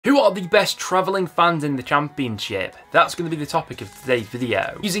Who are the best travelling fans in the Championship? That's going to be the topic of today's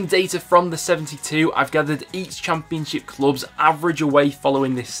video. Using data from the 72, I've gathered each Championship club's average away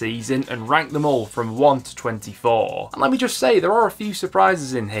following this season and ranked them all from 1 to 24. And let me just say, there are a few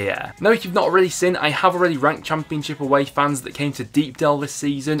surprises in here. Now, if you've not already seen, I have already ranked Championship away fans that came to Deepdale this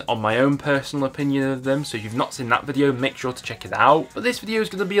season on my own personal opinion of them, so if you've not seen that video, make sure to check it out. But this video is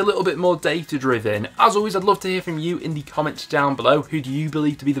going to be a little bit more data driven. As always, I'd love to hear from you in the comments down below. Who do you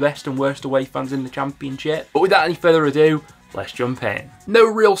believe to be the best and worst away fans in the Championship? But without any further ado, let's jump in. No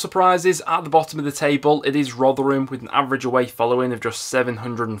real surprises at the bottom of the table. It is Rotherham with an average away following of just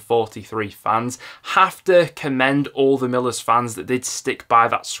 743 fans. Have to commend all the Millers fans that did stick by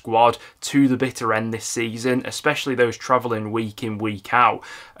that squad to the bitter end this season, especially those travelling week in, week out.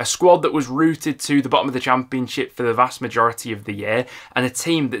 A squad that was rooted to the bottom of the Championship for the vast majority of the year, and a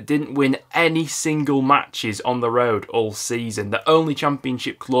team that didn't win any single matches on the road all season. The only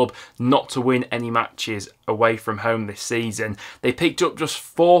Championship club not to win any matches away from home this season. They picked up just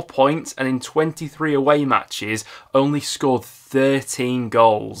 4 points and in 23 away matches only scored 13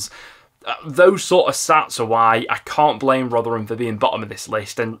 goals. Those sort of stats are why I can't blame Rotherham for being bottom of this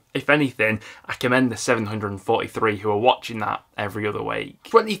list, and if anything, I commend the 743 who are watching that every other week.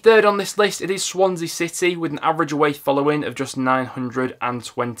 23rd on this list, it is Swansea City with an average away following of just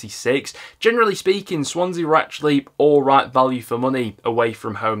 926. Generally speaking, Swansea were actually alright value for money away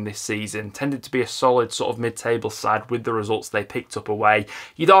from home this season. Tended to be a solid sort of mid-table side with the results they picked up away.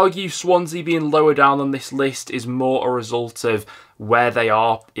 You'd argue Swansea being lower down on this list is more a result of where they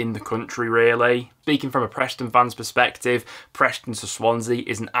are in the country, really. Speaking from a Preston fan's perspective, Preston to Swansea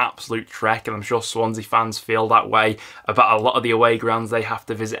is an absolute trek, and I'm sure Swansea fans feel that way about a lot of the away grounds they have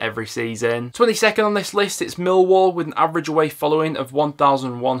to visit every season. 22nd on this list, it's Millwall with an average away following of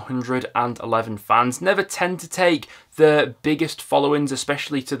 1,111 fans. Never tend to take the biggest followings,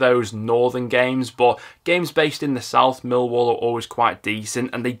 especially to those northern games, but games based in the south, Millwall are always quite decent,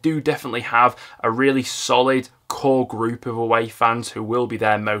 and they do definitely have a really solid core group of away fans who will be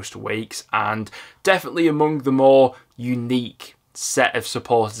there most weeks, and definitely among the more unique set of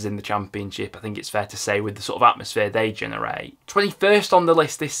supporters in the Championship, I think it's fair to say, with the sort of atmosphere they generate. 21st on the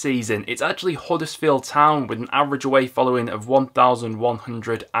list this season, it's actually Huddersfield Town with an average away following of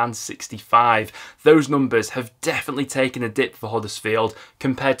 1,165. Those numbers have definitely taken a dip for Huddersfield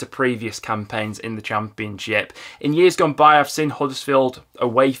compared to previous campaigns in the Championship. In years gone by, I've seen Huddersfield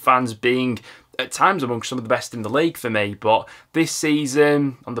away fans being at times among some of the best in the league for me, but this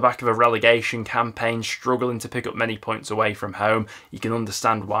season, on the back of a relegation campaign, struggling to pick up many points away from home, you can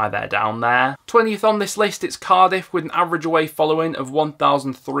understand why they're down there. 20th on this list, it's Cardiff with an average away following of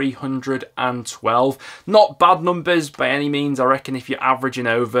 1,312. Not bad numbers by any means. I reckon if you're averaging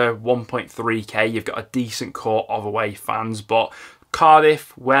over 1.3k, you've got a decent core of away fans, but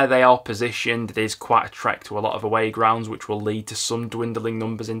Cardiff, where they are positioned, it is quite a trek to a lot of away grounds, which will lead to some dwindling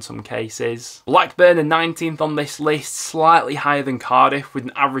numbers in some cases. Blackburn are 19th on this list, slightly higher than Cardiff, with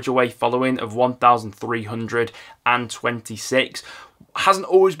an average away following of 1,326. Hasn't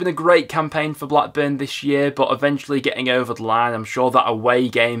always been a great campaign for Blackburn this year, but eventually getting over the line. I'm sure that away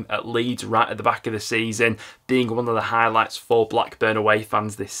game at Leeds right at the back of the season being one of the highlights for Blackburn away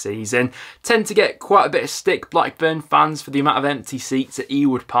fans this season. Tend to get quite a bit of stick, Blackburn fans, for the amount of empty seats at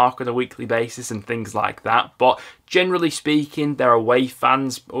Ewood Park on a weekly basis and things like that, but generally speaking, their away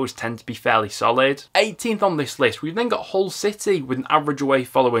fans always tend to be fairly solid. 18th on this list, we've then got Hull City with an average away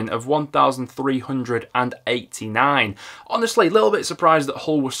following of 1,389. Honestly, a little bit surprised that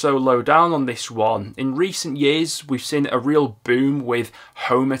Hull was so low down on this one. In recent years, we've seen a real boom with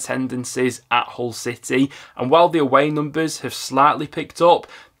home attendances at Hull City, and while the away numbers have slightly picked up,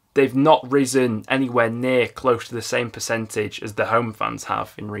 they've not risen anywhere near close to the same percentage as the home fans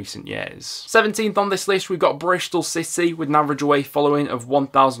have in recent years. 17th on this list, we've got Bristol City with an average away following of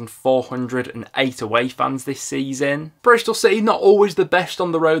 1,408 away fans this season. Bristol City not always the best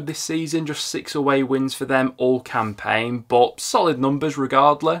on the road this season, just 6 away wins for them all campaign, but solid numbers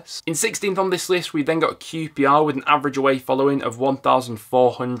regardless. In 16th on this list, we then got QPR with an average away following of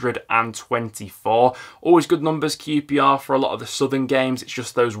 1,424. Always good numbers, QPR, for a lot of the southern games. It's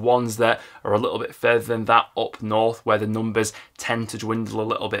just those ones that are a little bit further than that up north where the numbers tend to dwindle a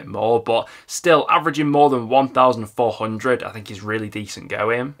little bit more, but still averaging more than 1,400 I think is really decent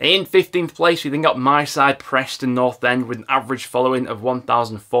going. In 15th place, we then got my side, Preston North End, with an average following of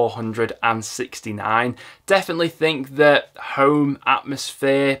 1,469. Definitely think that home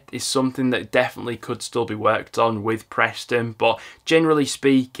atmosphere is something that definitely could still be worked on with Preston, but generally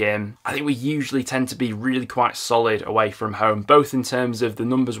speaking, I think we usually tend to be really quite solid away from home, both in terms of the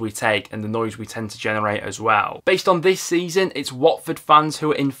numbers numbers we take and the noise we tend to generate as well. Based on this season, it's Watford fans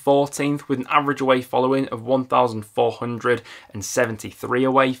who are in 14th with an average away following of 1,473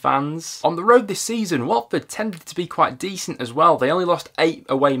 away fans. On the road this season, Watford tended to be quite decent as well. They only lost 8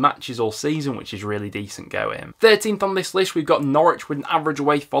 away matches all season, which is really decent going. 13th on this list, we've got Norwich with an average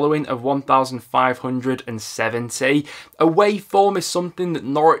away following of 1,570. Away form is something that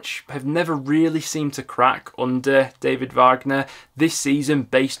Norwich have never really seemed to crack under David Wagner. This season,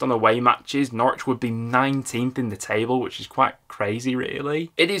 based on away matches, Norwich would be 19th in the table, which is quite crazy really.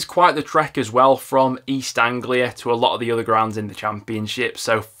 It is quite the trek as well from East Anglia to a lot of the other grounds in the Championship,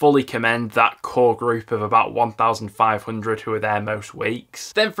 so fully commend that core group of about 1,500 who are there most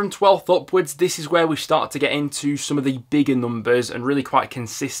weeks. Then from 12th upwards, this is where we start to get into some of the bigger numbers and really quite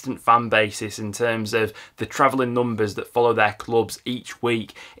consistent fan bases in terms of the travelling numbers that follow their clubs each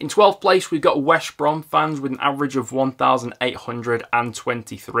week. In 12th place, we've got West Brom fans with an average of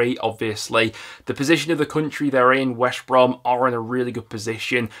 1,823. Obviously, the position of the country they're in, West Brom are in a really good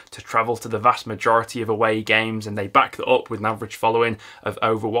position to travel to the vast majority of away games, and they back that up with an average following of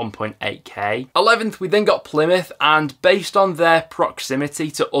over 1.8k. 11th, we then got Plymouth, and based on their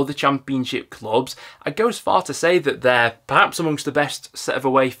proximity to other Championship clubs, I'd go as far to say that they're perhaps amongst the best set of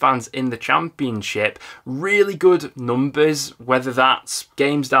away fans in the Championship. Really good numbers, whether that's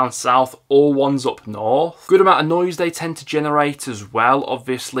games down south or ones up north. Good amount of noise they tend to generate as well,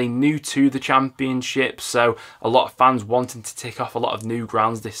 obviously new to the Championship, so a lot of fans wanting to tick off a lot of new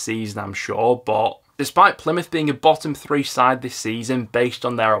grounds this season, I'm sure, but despite Plymouth being a bottom 3 side this season based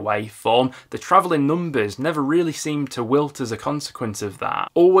on their away form, the travelling numbers never really seem to wilt as a consequence of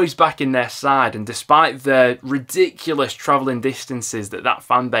that. Always back in their side, and despite the ridiculous travelling distances that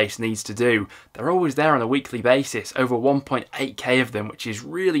fan base needs to do, they're always there on a weekly basis, over 1.8k of them, which is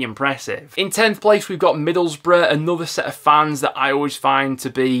really impressive. In 10th place, we've got Middlesbrough, another set of fans that I always find to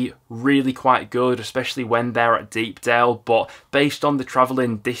be really quite good, especially when they're at Deepdale, but based on the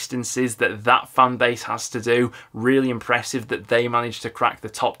travelling distances that fan base has to do, really impressive that they managed to crack the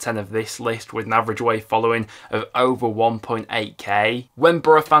top 10 of this list with an average away following of over 1.8k. When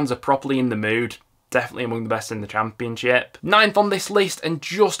Borough fans are properly in the mood, definitely among the best in the Championship. 9th on this list and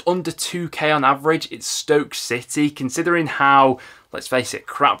just under 2k on average, it's Stoke City. Considering how, let's face it,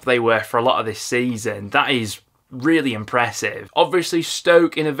 crap they were for a lot of this season, that is really impressive. Obviously,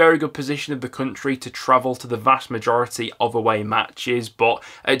 Stoke in a very good position of the country to travel to the vast majority of away matches, but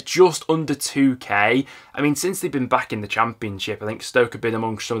at just under 2k, I mean, since they've been back in the Championship, I think Stoke have been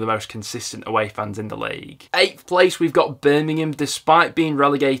amongst some of the most consistent away fans in the league. 8th place, we've got Birmingham. Despite being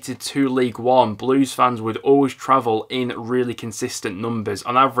relegated to League One, Blues fans would always travel in really consistent numbers,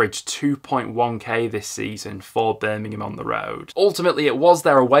 on average 2.1k this season for Birmingham on the road. Ultimately, it was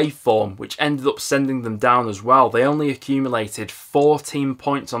their away form which ended up sending them down as well. They only accumulated 14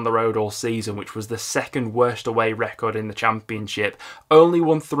 points on the road all season, which was the second worst away record in the Championship. Only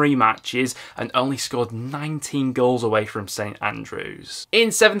won 3 matches and only scored 19 goals away from St Andrews. In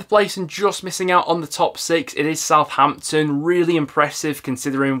 7th place and just missing out on the top 6, it is Southampton. Really impressive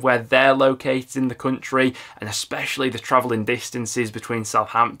considering where they're located in the country, and especially the travelling distances between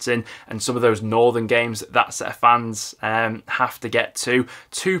Southampton and some of those northern games that set of fans have to get to.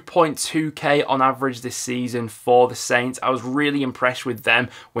 2.2k on average this season for the Saints. I was really impressed with them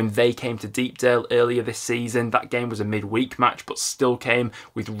when they came to Deepdale earlier this season. That game was a midweek match, but still came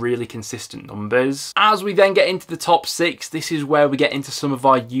with really consistent numbers. As we then get into the top 6, this is where we get into some of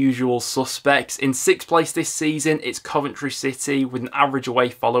our usual suspects. In 6th place this season, it's Coventry City with an average away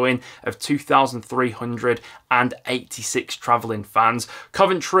following of 2,386 travelling fans.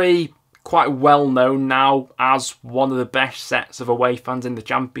 Coventry, quite well known now as one of the best sets of away fans in the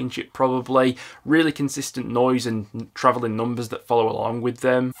Championship, probably. Really consistent noise and travelling numbers that follow along with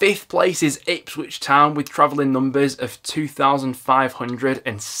them. 5th place is Ipswich Town with travelling numbers of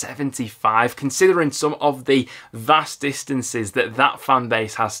 2,575. Considering some of the vast distances that fan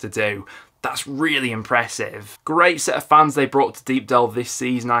base has to do, that's really impressive. Great set of fans they brought to Deepdale this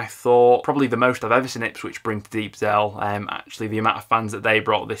season, I thought. Probably the most I've ever seen Ipswich bring to Deepdale, actually, the amount of fans that they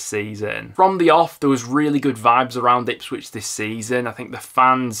brought this season. From the off, there was really good vibes around Ipswich this season. I think the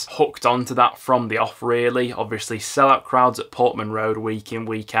fans hooked onto that from the off, really. Obviously, sellout crowds at Portman Road week in,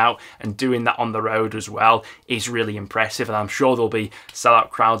 week out, and doing that on the road as well is really impressive, and I'm sure there'll be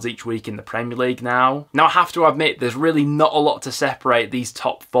sellout crowds each week in the Premier League now. Now, I have to admit, there's really not a lot to separate these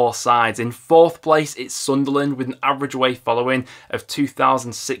top 4 sides. In 4th place, it's Sunderland with an average away following of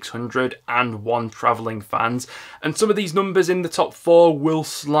 2,601 travelling fans. And some of these numbers in the top 4 will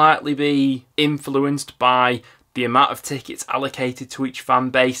slightly be influenced by The amount of tickets allocated to each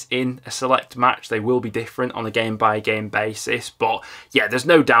fan base in a select match, they will be different on a game-by-game basis. But yeah, there's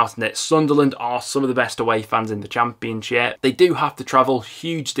no doubt in it. Sunderland are some of the best away fans in the Championship. They do have to travel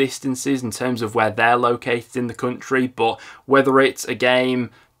huge distances in terms of where they're located in the country, but whether it's a game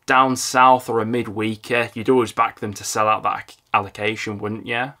down south or a midweeker, you'd always back them to sell out that allocation, wouldn't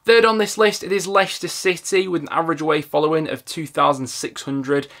you? Third on this list, it is Leicester City with an average away following of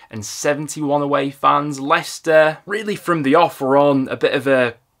 2,671 away fans. Leicester, really from the off, were on a bit of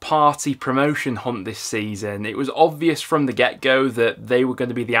a party promotion hunt this season. It was obvious from the get-go that they were going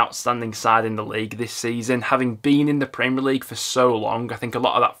to be the outstanding side in the league this season. Having been in the Premier League for so long, I think a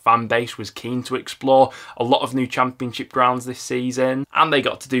lot of that fan base was keen to explore a lot of new Championship grounds this season, and they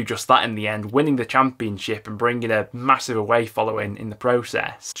got to do just that in the end, winning the Championship and bringing a massive away following in the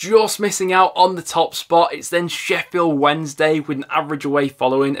process. Just missing out on the top spot, it's then Sheffield Wednesday with an average away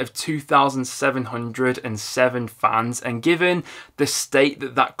following of 2,707 fans, and given the state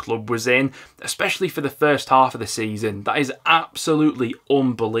that club was in, especially for the first half of the season, that is absolutely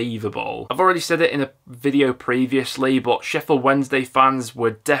unbelievable. I've already said it in a video previously, but Sheffield Wednesday fans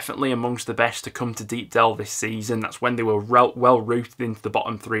were definitely amongst the best to come to Deepdale this season. That's when they were well rooted into the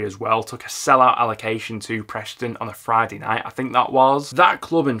bottom three as well. Took a sellout allocation to Preston on a Friday night, I think that was. That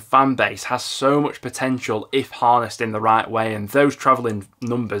club and fan base has so much potential if harnessed in the right way, and those travelling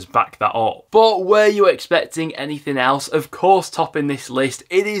numbers back that up. But were you expecting anything else? Of course, topping this list,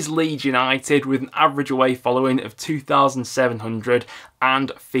 it is Leeds United with an average away following of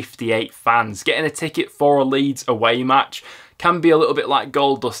 2,758 fans. Getting a ticket for a Leeds away match can be a little bit like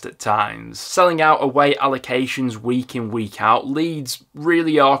gold dust at times. Selling out away allocations week in, week out, Leeds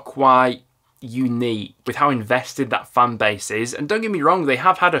really are quite unique with how invested that fan base is, and don't get me wrong, they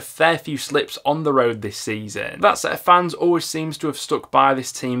have had a fair few slips on the road this season. That set of fans always seems to have stuck by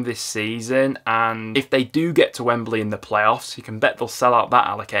this team this season, and if they do get to Wembley in the playoffs, you can bet they'll sell out that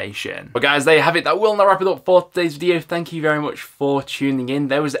allocation. But guys, there you have it. That will now wrap it up for today's video. Thank you very much for tuning in.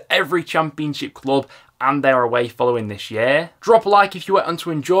 There was every Championship club and their away following this year. Drop a like if you went on to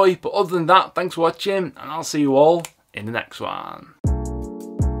enjoy, but other than that, thanks for watching, and I'll see you all in the next one.